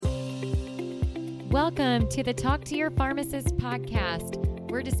Welcome to the Talk to Your Pharmacist podcast.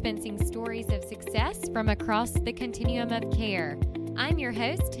 We're dispensing stories of success from across the continuum of care. I'm your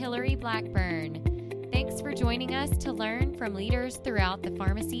host, Hillary Blackburn. Thanks for joining us to learn from leaders throughout the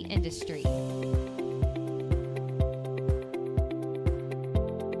pharmacy industry.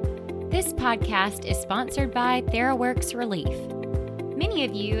 This podcast is sponsored by TheraWorks Relief. Many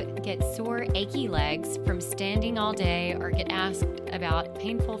of you get sore, achy legs from standing all day or get asked about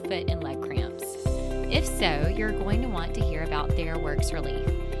painful foot and leg cramps. If so, you're going to want to hear about TheraWorks Relief,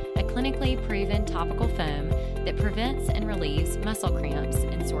 a clinically proven topical foam that prevents and relieves muscle cramps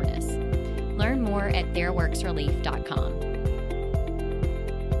and soreness. Learn more at TheraWorksRelief.com.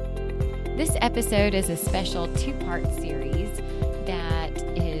 This episode is a special two-part series that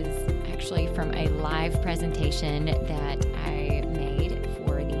is actually from a live presentation that I made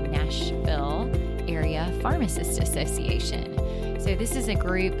for the Nashville Area Pharmacists Association. So this is a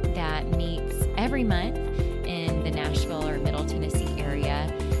group that meets every month in the Nashville or Middle Tennessee area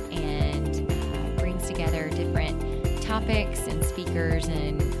and brings together different topics and speakers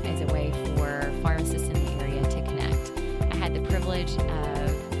and as a way for pharmacists in the area to connect. I had the privilege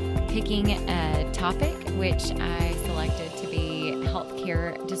of picking a topic which I selected to be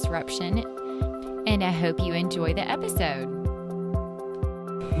healthcare disruption, and I hope you enjoy the episode.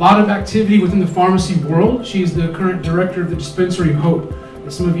 A lot of activity within the pharmacy world. She's the current director of the Dispensary of Hope,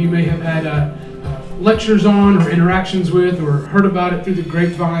 that some of you may have had lectures on or interactions with or heard about it through the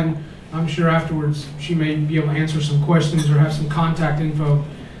grapevine. I'm sure afterwards she may be able to answer some questions or have some contact info.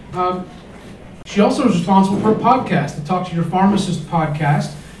 She also is responsible for a podcast, the Talk to Your Pharmacist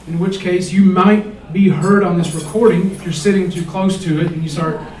podcast, in which case you might be heard on this recording if you're sitting too close to it and you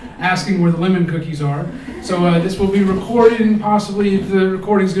start asking where the lemon cookies are. So this will be recorded and possibly, if the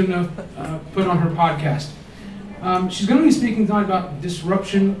recording's good enough, put on her podcast. She's going to be speaking tonight about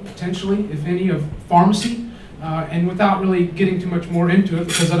disruption, potentially, if any, of pharmacy. And without really getting too much more into it,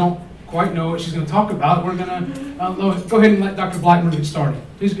 because I don't quite know what she's going to talk about, we're going to go ahead and let Dr. Blackburn get started.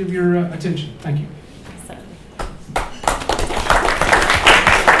 Please give your attention. Thank you.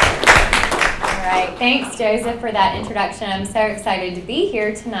 Thanks, Joseph, for that introduction. I'm so excited to be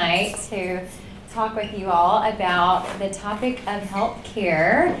here tonight to talk with you all about the topic of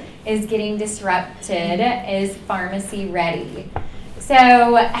healthcare is getting disrupted. Is pharmacy ready? So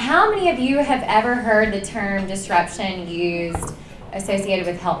how many of you have ever heard the term disruption used associated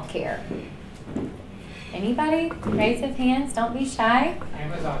with healthcare? Anybody? Raise of hands. Don't be shy.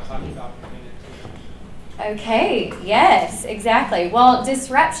 Amazon talking about Okay, yes, exactly. Well,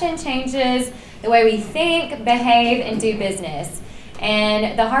 disruption changes the way we think, behave, and do business.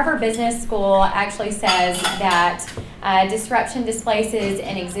 And the Harvard Business School actually says that disruption displaces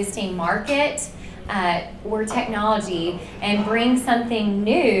an existing market or technology and brings something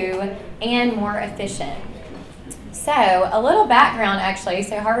new and more efficient. So a little background actually.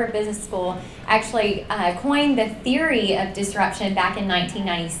 So Harvard Business School actually coined the theory of disruption back in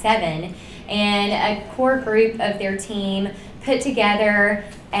 1997, and a core group of their team put together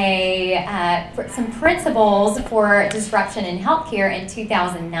some principles for disruption in healthcare in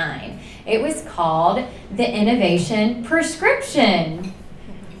 2009. It was called the Innovation Prescription.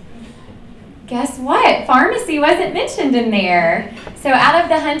 Guess what? Pharmacy wasn't mentioned in there. So out of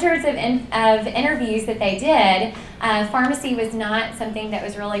the hundreds of interviews that they did, pharmacy was not something that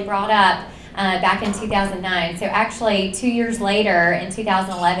was really brought up back in 2009. So actually 2 years later, in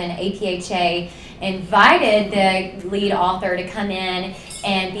 2011, APHA invited the lead author to come in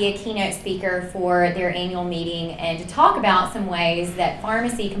and be a keynote speaker for their annual meeting and to talk about some ways that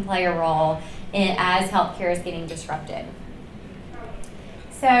pharmacy can play a role as healthcare is getting disrupted.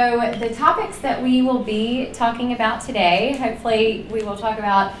 So the topics that we will be talking about today, hopefully we will talk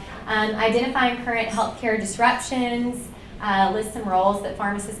about identifying current healthcare disruptions, list some roles that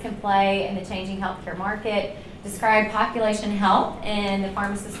pharmacists can play in the changing healthcare market, describe population health and the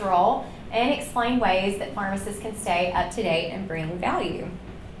pharmacist's role, and explain ways that pharmacists can stay up to date and bring value.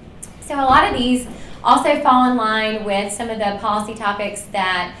 So a lot of these also fall in line with some of the policy topics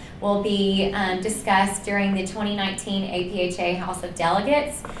that will be discussed during the 2019 APHA House of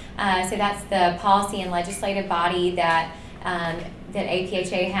Delegates. So that's the policy and legislative body that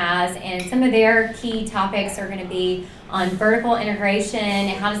APHA has, and some of their key topics are going to be on vertical integration and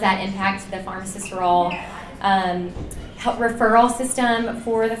how does that impact the pharmacist's role, referral system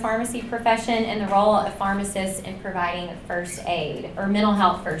for the pharmacy profession, and the role of pharmacists in providing first aid or mental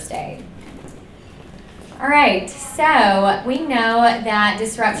health first aid. All right, so we know that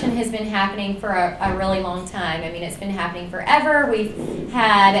disruption has been happening for a really long time. I mean, it's been happening forever. We've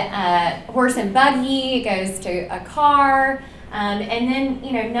had a horse and buggy, it goes to a car, And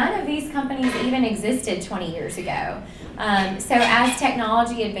then, none of these companies even existed 20 years ago. So as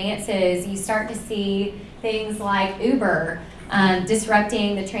technology advances, you start to see things like Uber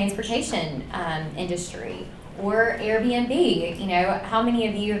disrupting the transportation industry, or Airbnb. How many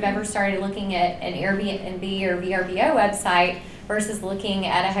of you have ever started looking at an Airbnb or VRBO website versus looking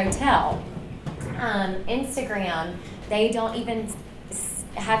at a hotel? Instagram, they don't even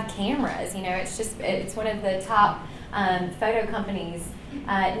have cameras. It's one of the top photo companies.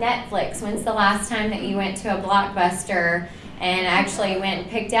 Netflix, when's the last time that you went to a Blockbuster and actually went and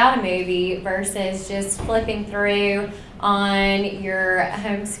picked out a movie versus just flipping through on your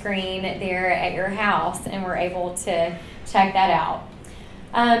home screen there at your house and were able to check that out?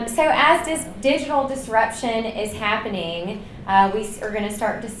 So as this digital disruption is happening, we are going to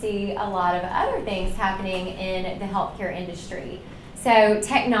start to see a lot of other things happening in the healthcare industry. So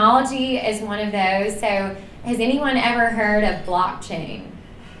technology is one of those. So has anyone ever heard of blockchain?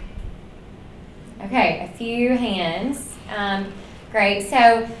 Okay, a few hands. Great.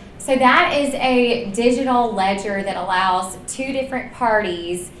 So that is a digital ledger that allows two different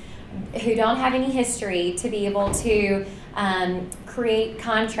parties who don't have any history to be able to create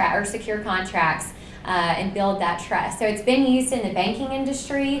contract or secure contracts and build that trust. So it's been used in the banking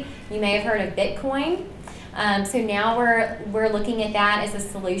industry. You may have heard of Bitcoin. So now we're looking at that as a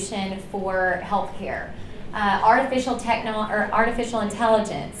solution for healthcare. Artificial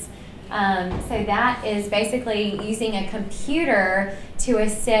intelligence. So that is basically using a computer to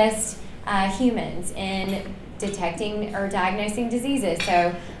assist humans in detecting or diagnosing diseases.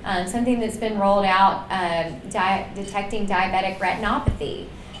 So something that's been rolled out, detecting diabetic retinopathy.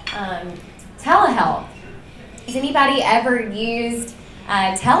 Telehealth. Has anybody ever used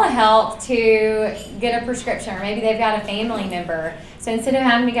telehealth to get a prescription? Or maybe they've got a family member. So instead of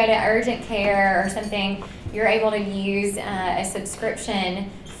having to go to urgent care or something, you're able to use a subscription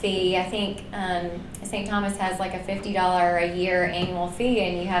fee. I think St. Thomas has like a $50 a year annual fee,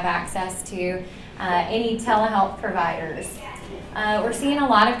 and you have access to any telehealth providers. We're seeing a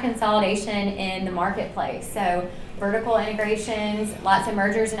lot of consolidation in the marketplace. So vertical integrations, lots of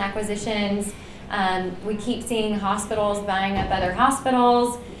mergers and acquisitions. We keep seeing hospitals buying up other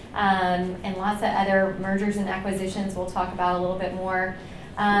hospitals, and lots of other mergers and acquisitions we'll talk about a little bit more.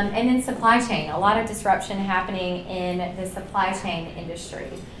 And then supply chain, a lot of disruption happening in the supply chain industry.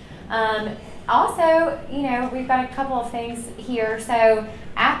 Also, we've got a couple of things here. So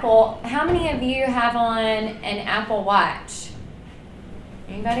Apple, how many of you have on an Apple Watch?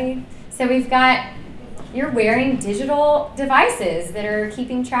 Anybody? So you're wearing digital devices that are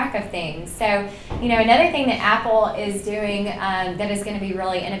keeping track of things. So, another thing that Apple is doing that is going to be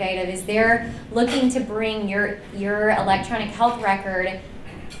really innovative is they're looking to bring your electronic health record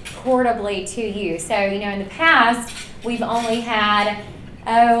portably to you. So, in the past, we've only had,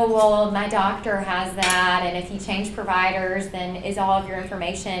 my doctor has that, and if you change providers, then is all of your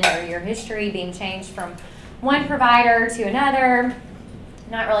information or your history being changed from one provider to another?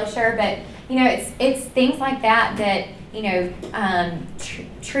 Not really sure, but it's things like that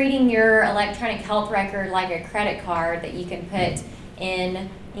treating your electronic health record like a credit card that you can put in,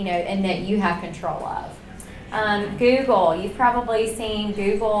 and that you have control of. Google, you've probably seen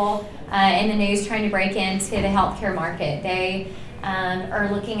Google in the news trying to break into the healthcare market. They are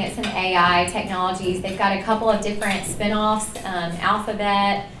looking at some AI technologies. They've got a couple of different spin-offs,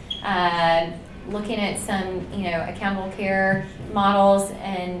 Alphabet, looking at some, accountable care models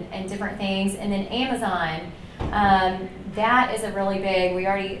and different things. And then Amazon, that is a really big, we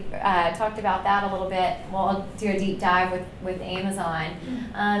already talked about that a little bit. We'll do a deep dive with Amazon.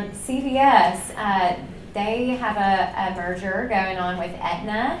 CVS, they have a merger going on with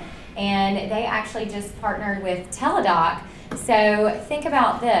Aetna, and they actually just partnered with Teladoc. So think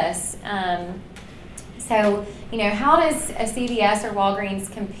about this. How does a CVS or Walgreens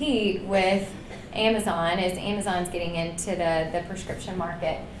compete with Amazon as Amazon's getting into the prescription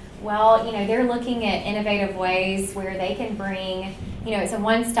market? Well, they're looking at innovative ways where they can bring, it's a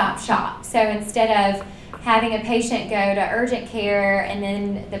one-stop shop. So instead of having a patient go to urgent care and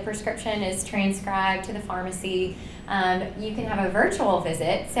then the prescription is transcribed to the pharmacy, you can have a virtual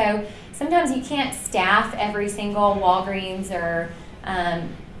visit. So sometimes you can't staff every single Walgreens or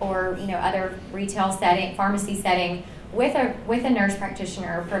other retail setting, pharmacy setting with a nurse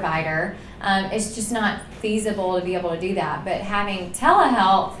practitioner or provider. It's just not feasible to be able to do that. But having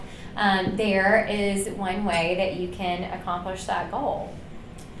telehealth there is one way that you can accomplish that goal.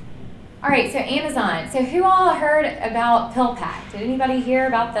 All right, so Amazon. So who all heard about PillPack? Did anybody hear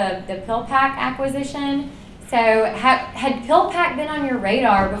about the PillPack acquisition? So had PillPack been on your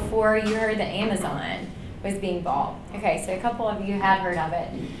radar before you heard the Amazon was being bought. Okay, so a couple of you had heard of it.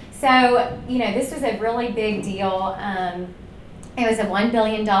 So, this was a really big deal. It was a $1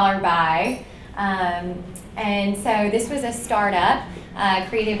 billion buy. And so this was a startup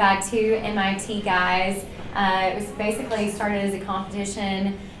created by 2 MIT guys. It was basically started as a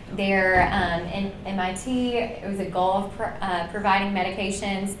competition there in MIT. It was a goal of providing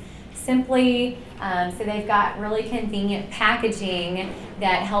medications simply. So they've got really convenient packaging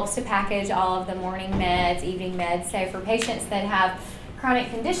that helps to package all of the morning meds, evening meds. So for patients that have chronic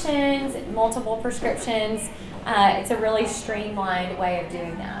conditions, multiple prescriptions, it's a really streamlined way of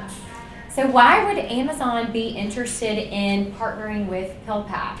doing that. So why would Amazon be interested in partnering with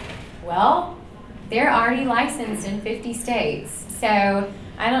PillPack? Well, they're already licensed in 50 states. So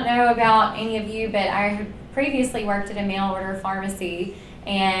I don't know about any of you, but I have previously worked at a mail order pharmacy,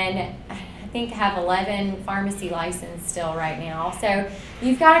 and I think have 11 pharmacy license still right now. So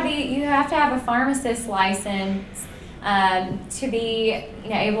you have to have a pharmacist license to be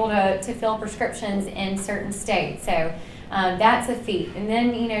able to fill prescriptions in certain states. So that's a feat. And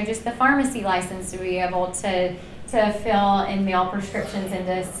then just the pharmacy license to be able to fill and mail prescriptions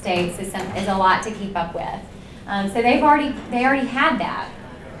into states is a lot to keep up with. So they already had that.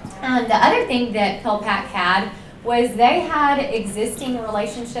 The other thing that PillPack had was they had existing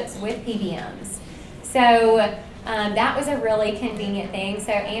relationships with PBMs. So that was a really convenient thing.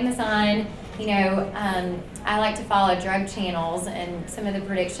 So Amazon, I like to follow Drug Channels, and some of the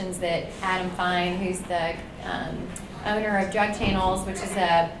predictions that Adam Fine, who's the owner of Drug Channels, which is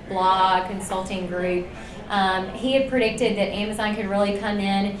a blog consulting group, he had predicted that Amazon could really come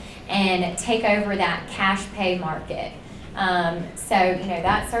in and take over that cash pay market. So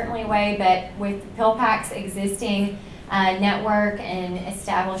that's certainly a way, but with PillPack's existing network and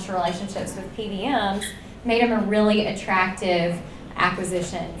established relationships with PBMs, made them a really attractive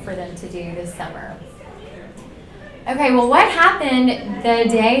acquisition for them to do this summer. Okay, well, what happened the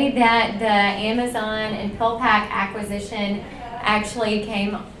day that the Amazon and PillPack acquisition actually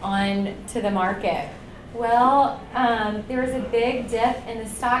came on to the market? Well, there was a big dip in the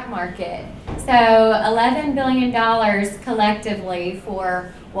stock market. So $11 billion collectively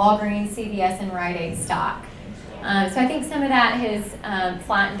for Walgreens, CVS, and Rite Aid stock. So I think some of that has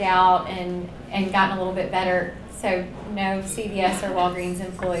flattened out and gotten a little bit better. So no CVS or Walgreens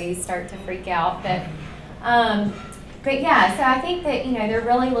employees start to freak out. But yeah, so I think that they're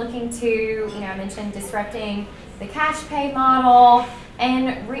really looking to I mentioned disrupting the cash pay model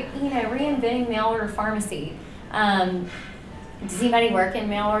and reinventing mail order pharmacy. Does anybody work in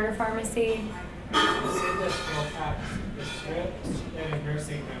mail order pharmacy? You said that PillPack the script and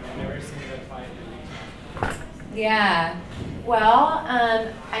nursing them. I've never seen that fight. Yeah. Well,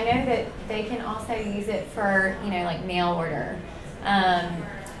 I know that they can also use it for like mail order.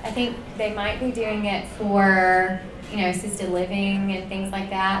 I think they might be doing it for assisted living and things like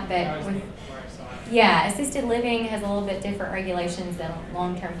that, but assisted living has a little bit different regulations than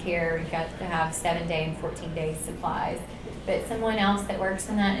long-term care. You've got to have 7-day and 14-day supplies. But someone else that works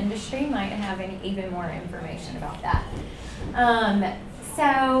in that industry might have even more information about that.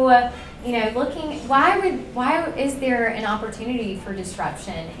 Why is there an opportunity for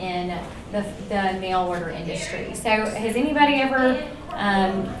disruption in the mail order industry? So has anybody ever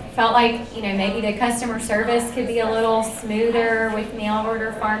felt like maybe the customer service could be a little smoother with mail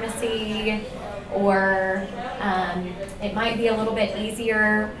order pharmacy, or it might be a little bit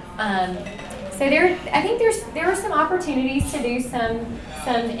easier? So I think there are some opportunities to do some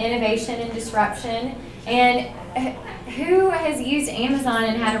innovation and disruption. And who has used Amazon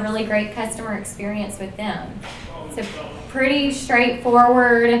and had a really great customer experience with them? It's a pretty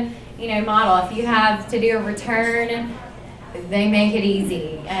straightforward model. If you have to do a return, they make it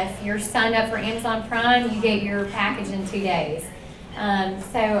easy. If you're signed up for Amazon Prime, you get your package in 2 days.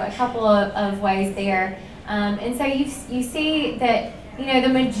 So a couple of ways there. And so you see that the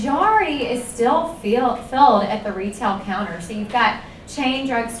majority is still filled at the retail counter. So you've got chain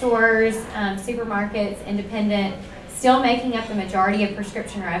drugstores, supermarkets, independent, still making up the majority of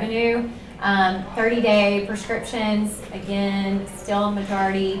prescription revenue. 30-day prescriptions, again, still a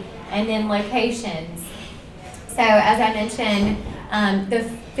majority. And then locations. So as I mentioned, the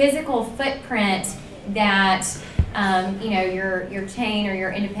physical footprint that your chain or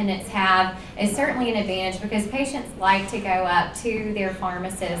your independents have is certainly an advantage, because patients like to go up to their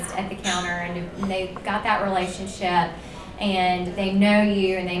pharmacist at the counter, and they've got that relationship, and they know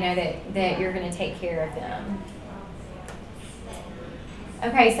you, and they know that you're going to take care of them.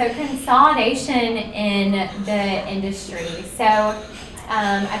 Okay, so consolidation in the industry. So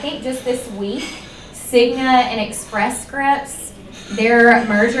I think just this week, Cigna and Express Scripts Their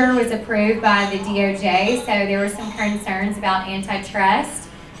merger was approved by the DOJ, so there were some concerns about antitrust.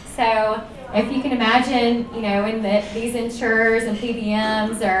 So if you can imagine, when these insurers and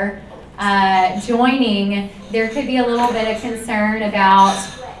PBMs are joining, there could be a little bit of concern about,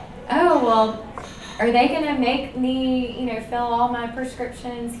 oh, well, are they going to make me, fill all my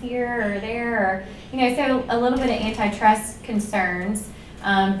prescriptions here or there? Or, so a little bit of antitrust concerns.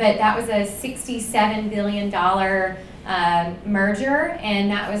 But that was a $67 billion merger, and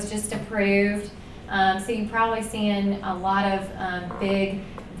that was just approved. So you're probably seeing a lot of big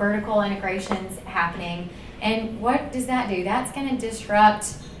vertical integrations happening. And what does that do? That's going to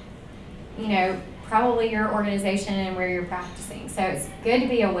disrupt, probably your organization and where you're practicing. So it's good to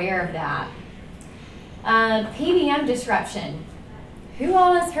be aware of that. PBM disruption. Who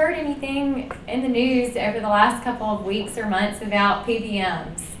all has heard anything in the news over the last couple of weeks or months about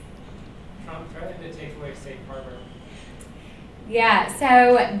PBMs? Trump threatened to take away safe harbor. Yeah,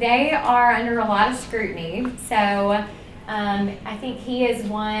 so they are under a lot of scrutiny. So I think he is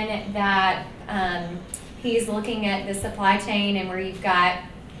one that he's looking at the supply chain and where you've got,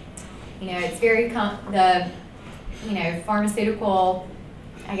 it's very pharmaceutical,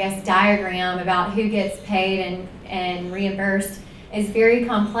 I guess, diagram about who gets paid and reimbursed is very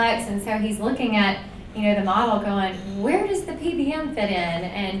complex, and so he's looking at, the model going, where does the PBM fit in?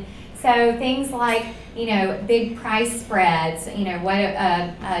 And so things like, big price spreads, what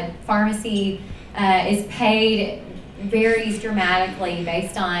a pharmacy is paid varies dramatically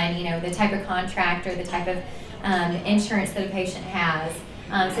based on, the type of contract or the type of insurance that a patient has.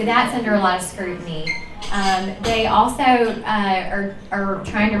 So that's under a lot of scrutiny. They also are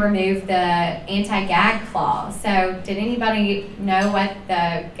trying to remove the anti-gag clause. So did anybody know what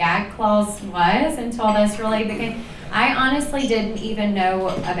the gag clause was until this really began? I honestly didn't even know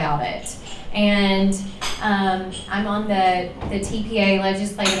about it. And I'm on the TPA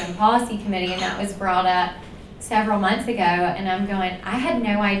Legislative and Policy Committee, and that was brought up several months ago, and I'm going, I had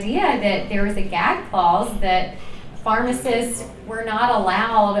no idea that there was a gag clause that pharmacists were not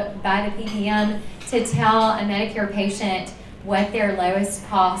allowed by the PBM to tell a Medicare patient what their lowest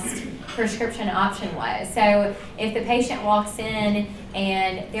cost prescription option was. So if the patient walks in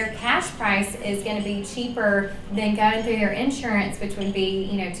and their cash price is going to be cheaper than going through their insurance, which would be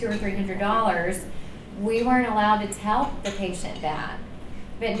 $200 or $300, we weren't allowed to tell the patient that.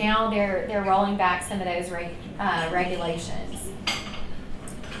 But now they're rolling back some of those regulations.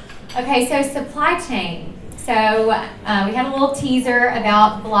 Okay, so supply chain. So we had a little teaser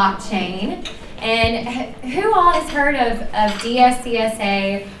about blockchain. And who all has heard of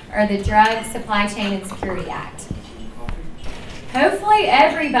DSCSA, or the Drug Supply Chain and Security Act? Hopefully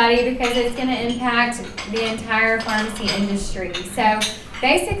everybody, because it's going to impact the entire pharmacy industry. So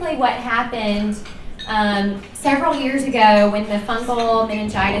basically what happened several years ago when the fungal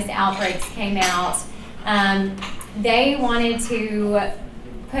meningitis outbreaks came out, they wanted to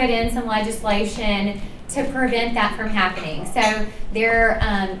put in some legislation to prevent that from happening. So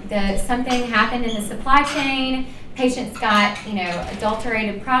something happened in the supply chain. Patients got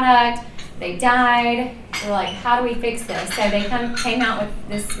adulterated product. They died. We're like, how do we fix this? So they came out with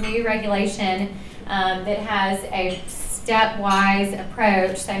this new regulation that has a stepwise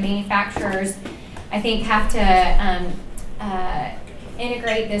approach. So manufacturers, I think, have to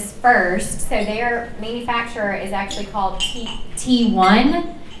integrate this first. So their manufacturer is actually called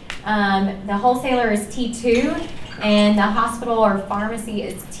T1. The wholesaler is T2, and the hospital or pharmacy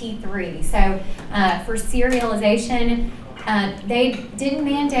is T3. So for serialization, they didn't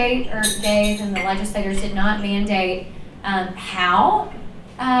mandate, or they and the legislators did not mandate how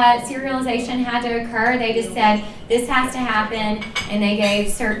serialization had to occur. They just said this has to happen, and they gave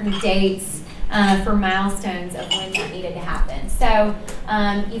certain dates for milestones of when that needed to happen. So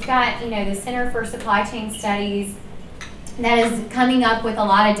you've got the Center for Supply Chain Studies that is coming up with a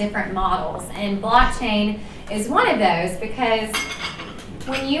lot of different models, and blockchain is one of those, because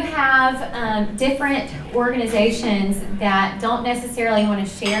when you have different organizations that don't necessarily want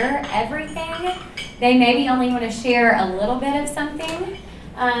to share everything, they maybe only want to share a little bit of something.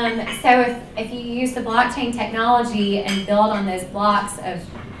 So if you use the blockchain technology and build on those blocks of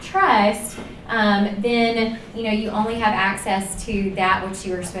trust, then you only have access to that which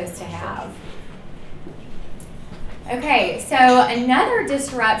you were supposed to have. Okay, so another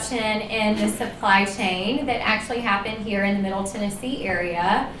disruption in the supply chain that actually happened here in the Middle Tennessee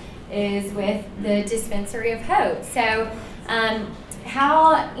area is with the Dispensary of Hope. So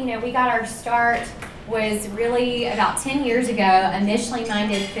how we got our start was really about 10 years ago. A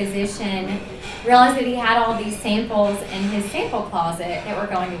Michelin-minded physician realized that he had all these samples in his sample closet that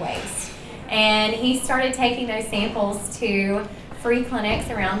were going to waste. And he started taking those samples to free clinics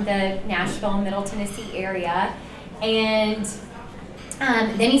around the Nashville and Middle Tennessee area. And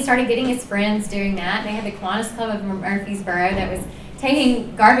then he started getting his friends doing that. They had the Kiwanis Club of Murfreesboro that was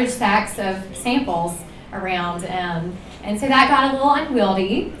taking garbage sacks of samples around. And so that got a little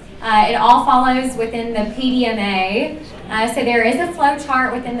unwieldy. It all follows within the PDMA. So there is a flow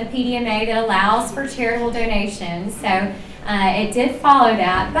chart within the PDMA that allows for charitable donations. So it did follow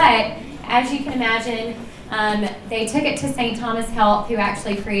that. But as you can imagine, they took it to St. Thomas Health, who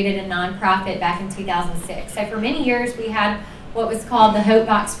actually created a nonprofit back in 2006. So for many years, we had what was called the Hope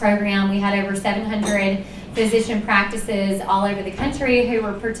Box program. We had over 700 physician practices all over the country who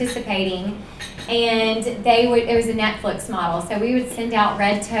were participating, and it was a Netflix model. So we would send out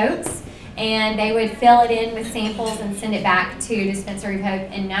red totes, and they would fill it in with samples and send it back to Dispensary of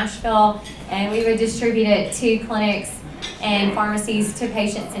Hope in Nashville, and we would distribute it to clinics and pharmacies to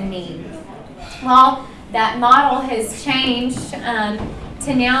patients in need. Well, that model has changed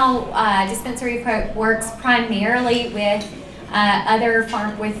to now Dispensary of Hope works primarily with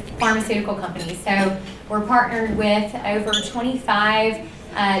pharmaceutical companies. So we're partnered with over 25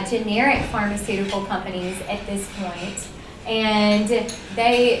 generic pharmaceutical companies at this point, and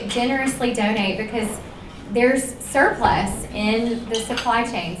they generously donate because there's surplus in the supply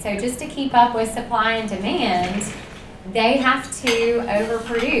chain. So just to keep up with supply and demand, they have to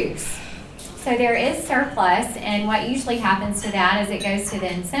overproduce. So there is surplus, and what usually happens to that is it goes to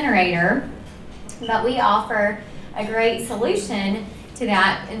the incinerator, but we offer a great solution to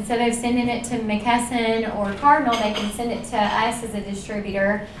that. Instead of sending it to McKesson or Cardinal, they can send it to us as a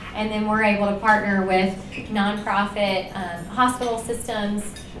distributor, and then we're able to partner with nonprofit hospital systems,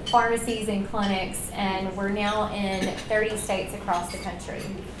 pharmacies, and clinics, and we're now in 30 states across the country.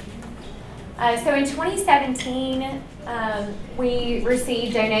 So in 2017, we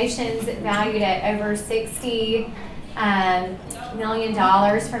received donations valued at over $60 million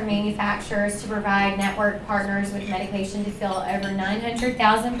from manufacturers to provide network partners with medication to fill over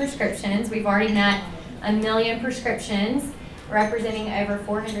 900,000 prescriptions. We've already met 1 million prescriptions, representing over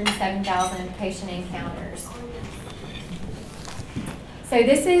 407,000 patient encounters. So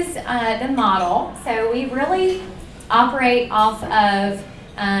this is the model. So we really operate off of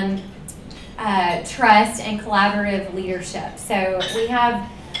trust and collaborative leadership. So we have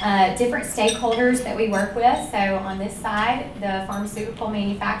different stakeholders that we work with. So on this side, the pharmaceutical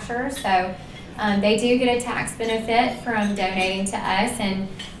manufacturers. So they do get a tax benefit from donating to us, and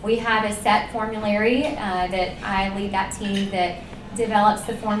we have a set formulary that I lead that team that develops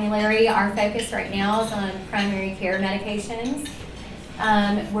the formulary. Our focus right now is on primary care medications.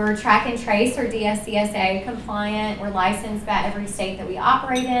 We're track and trace or DSCSA compliant. We're licensed by every state that we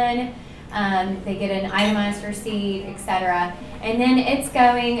operate in. They get an itemized receipt, etc. And then it's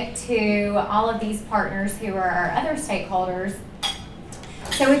going to all of these partners who are our other stakeholders.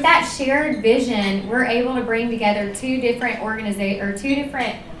 So with that shared vision, we're able to bring together two different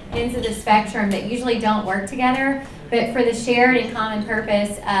ends of the spectrum that usually don't work together, but for the shared and common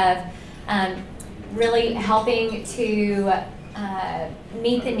purpose of really helping to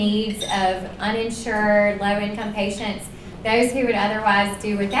meet the needs of uninsured, low-income patients, those who would otherwise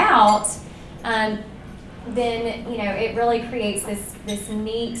do without, then it really creates this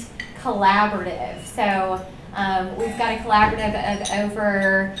neat collaborative. So we've got a collaborative of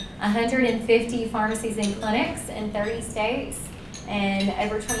over 150 pharmacies and clinics in 30 states and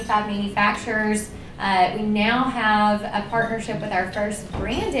over 25 manufacturers. We now have a partnership with our first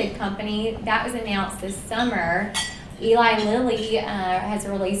branded company that was announced this summer. Eli Lilly has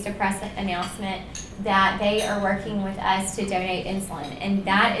released a press announcement that they are working with us to donate insulin. And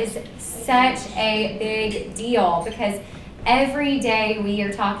that is such a big deal because every day we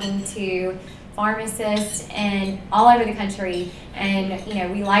are talking to pharmacists and all over the country, and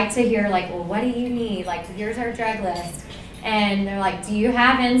we like to hear well, what do you need? Here's our drug list. And they're like, do you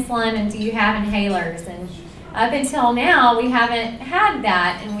have insulin and do you have inhalers? And up until now, we haven't had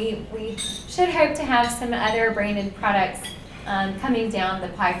that, and we should hope to have some other branded products coming down the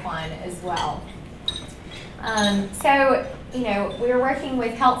pipeline as well. So, we're working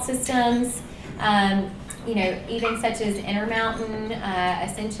with health systems, even such as Intermountain.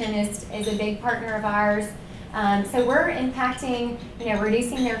 Ascension is a big partner of ours. So we're impacting,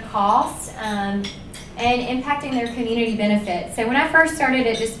 reducing their costs and impacting their community benefits. So when I first started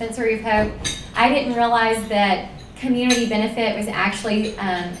at Dispensary of Hope, I didn't realize that community benefit was actually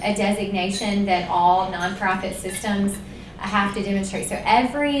a designation that all nonprofit systems have to demonstrate. So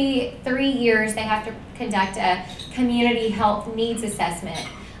every 3 years they have to conduct a community health needs assessment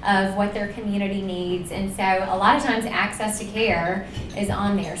of what their community needs. And so a lot of times access to care is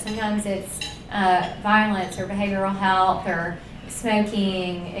on there. Sometimes it's violence or behavioral health or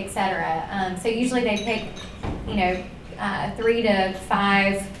smoking, etc. So usually they pick, 3 to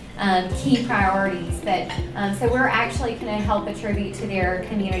 5 key priorities that, so we're actually going to help attribute to their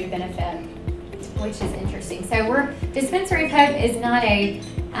community benefit, which is interesting. So Dispensary of Hope is not a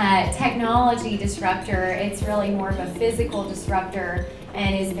technology disruptor. It's really more of a physical disruptor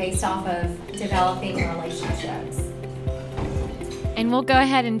and is based off of developing relationships. And we'll go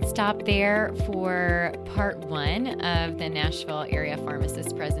ahead and stop there for part 1 of the Nashville Area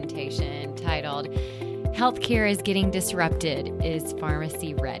Pharmacist presentation titled, Healthcare is Getting Disrupted, Is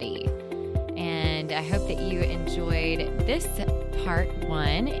Pharmacy Ready? And I hope that you enjoyed this part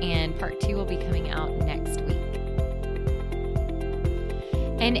 1, and part 2 will be coming out next week.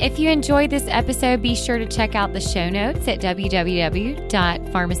 And if you enjoyed this episode, be sure to check out the show notes at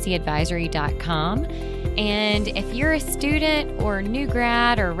www.pharmacyadvisory.com. And if you're a student or new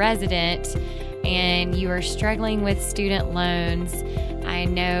grad or resident and you are struggling with student loans, I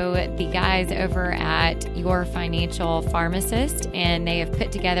know the guys over at Your Financial Pharmacist, and they have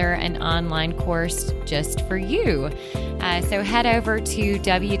put together an online course just for you. So head over to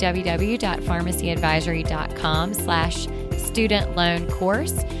www.pharmacyadvisory.com/student loan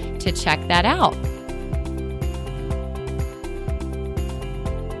course to check that out.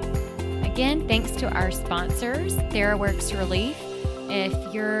 Again, thanks to our sponsors, TheraWorks Relief.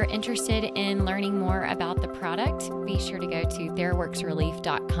 If you're interested in learning more about the product, be sure to go to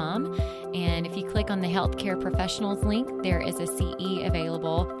TheraWorksRelief.com. And if you click on the Healthcare Professionals link, there is a CE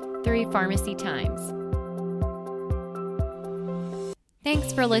available through Pharmacy Times.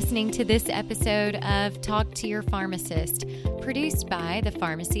 Thanks for listening to this episode of Talk to Your Pharmacist, produced by the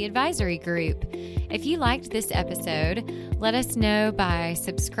Pharmacy Advisory Group. If you liked this episode, let us know by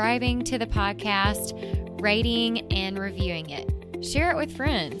subscribing to the podcast, rating, and reviewing it. Share it with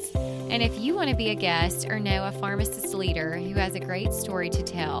friends. And if you want to be a guest or know a pharmacist leader who has a great story to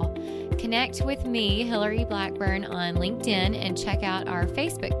tell, connect with me, Hillary Blackburn, on LinkedIn and check out our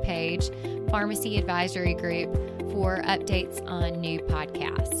Facebook page, Pharmacy Advisory Group, for updates on new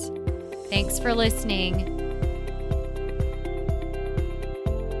podcasts. Thanks for listening.